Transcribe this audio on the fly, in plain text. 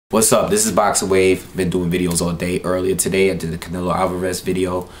What's up? This is BoxingWave. Been doing videos all day. Earlier today, I did the Canelo Alvarez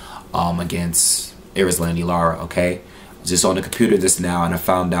video against Lara. Okay, I was just on the computer just now, and I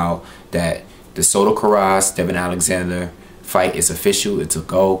found out that the Soto Karass Devon Alexander fight is official. It's a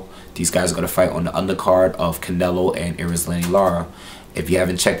go. These guys are gonna fight on the undercard of Canelo and Lara. If you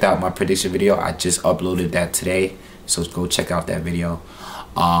haven't checked out my prediction video, I just uploaded that today, so go check out that video.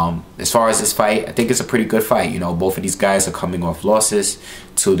 As far as this fight, I think it's a pretty good fight. You know, both of these guys are coming off losses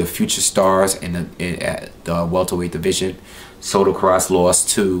to the future stars in the welterweight division. Soto Karass lost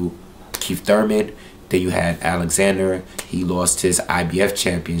to Keith Thurman. Then you had Alexander. He lost his IBF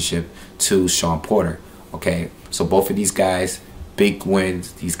championship to Sean Porter. Okay, so both of these guys, big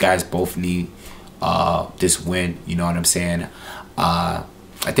wins. These guys both need this win. You know what I'm saying? I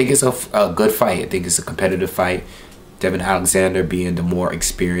think it's a good fight. I think it's a competitive fight. Devon Alexander being the more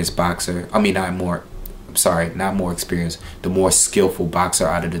experienced boxer. Not more experienced. The more skillful boxer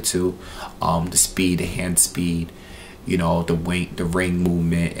out of the two. The speed, the hand speed, you know, the weight, the ring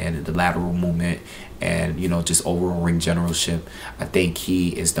movement, and the lateral movement, and you know, just overall ring generalship. I think he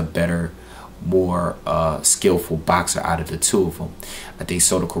is the better, more skillful boxer out of the two of them. I think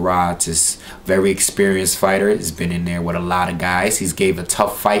Soto Karass is a very experienced fighter. He's been in there with a lot of guys. He's gave a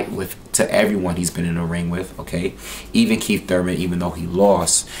tough fight to everyone he's been in the ring with. Okay, even Keith Thurman, even though he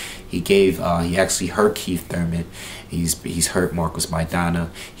lost, he actually hurt Keith Thurman. He's hurt Marcos Maidana.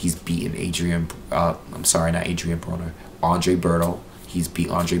 He's beaten Andre Berto. He's beat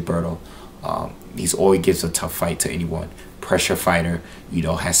Andre Berto. He's always gives a tough fight to anyone. Pressure fighter, you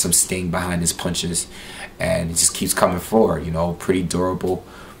know, has some sting behind his punches, and he just keeps coming forward. You know, pretty durable.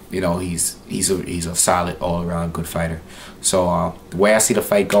 You know, he's a solid all around good fighter. So the way I see the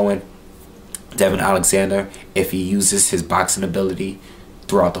fight going, Devon Alexander, if he uses his boxing ability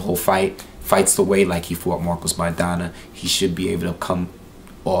throughout the whole fight, fights the way like he fought Marcos Maidana, he should be able to come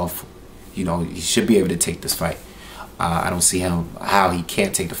off. You know, he should be able to take this fight. I don't see how he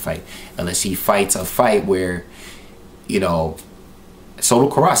can't take the fight unless he fights a fight where, you know, Soto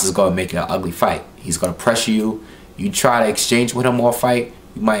Karass is going to make it an ugly fight. He's going to pressure you. You try to exchange with him all fight,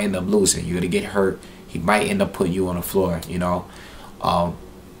 you might end up losing. You're going to get hurt. He might end up putting you on the floor, you know.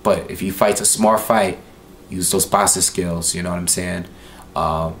 But if he fights a smart fight, use those boxing skills, you know what I'm saying?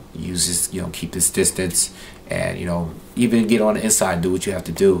 Use his, you know, keep this distance, and, you know, even get on the inside, do what you have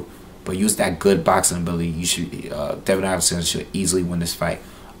to do. But use that good boxing ability. You should, Devon Alexander should easily win this fight.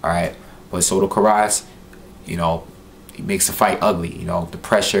 All right. But Soto Karass, you know, he makes the fight ugly. You know, the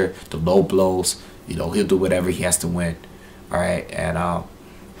pressure, the low blows. You know, he'll do whatever he has to win. All right. And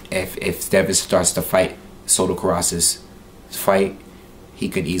if Devon starts to fight Soto Karass's fight, he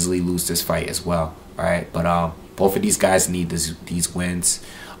could easily lose this fight as well. All right. But both of these guys need these wins.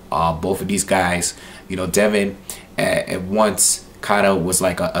 Both of these guys, you know, Devon at once kind of was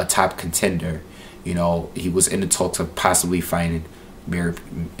like a top contender. You know, he was in the talks of possibly fighting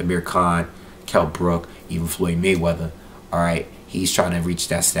Amir Khan, Kell Brook, even Floyd Mayweather. All right, he's trying to reach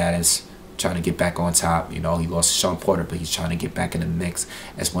that status, trying to get back on top. You know, he lost to Sean Porter, but he's trying to get back in the mix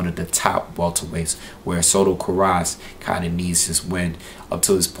as one of the top welterweights, where Soto Karass kind of needs his win. Up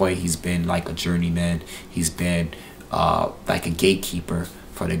to this point, he's been like a journeyman. He's been like a gatekeeper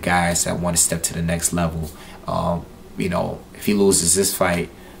for the guys that want to step to the next level. You know, if he loses this fight,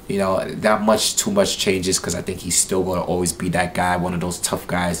 you know, not too much changes, because I think he's still going to always be that guy, one of those tough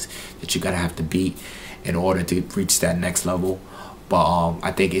guys that you're going to have to beat in order to reach that next level. But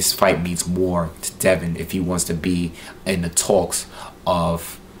I think his fight means more to Devon if he wants to be in the talks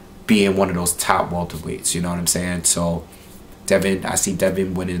of being one of those top welterweights, you know what I'm saying? So Devon, I see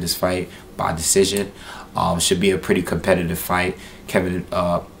Devon winning this fight by decision. Should be a pretty competitive fight.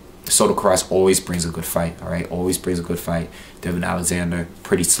 Soto Karass always brings a good fight, all right? Always brings a good fight. Devon Alexander,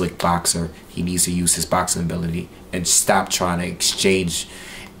 pretty slick boxer. He needs to use his boxing ability and stop trying to exchange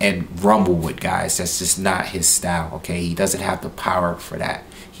and rumble with guys. That's just not his style, okay? He doesn't have the power for that.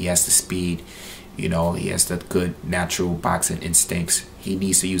 He has the speed, you know, he has the good natural boxing instincts. He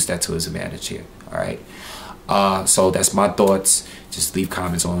needs to use that to his advantage here, all right? So that's my thoughts. Just leave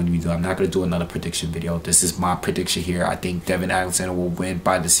comments on what you do. I'm not going to do another prediction video. This is my prediction here. I think Devon Alexander will win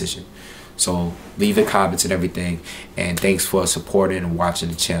by decision. So leave the comments and everything. And thanks for supporting and watching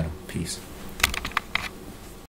the channel. Peace.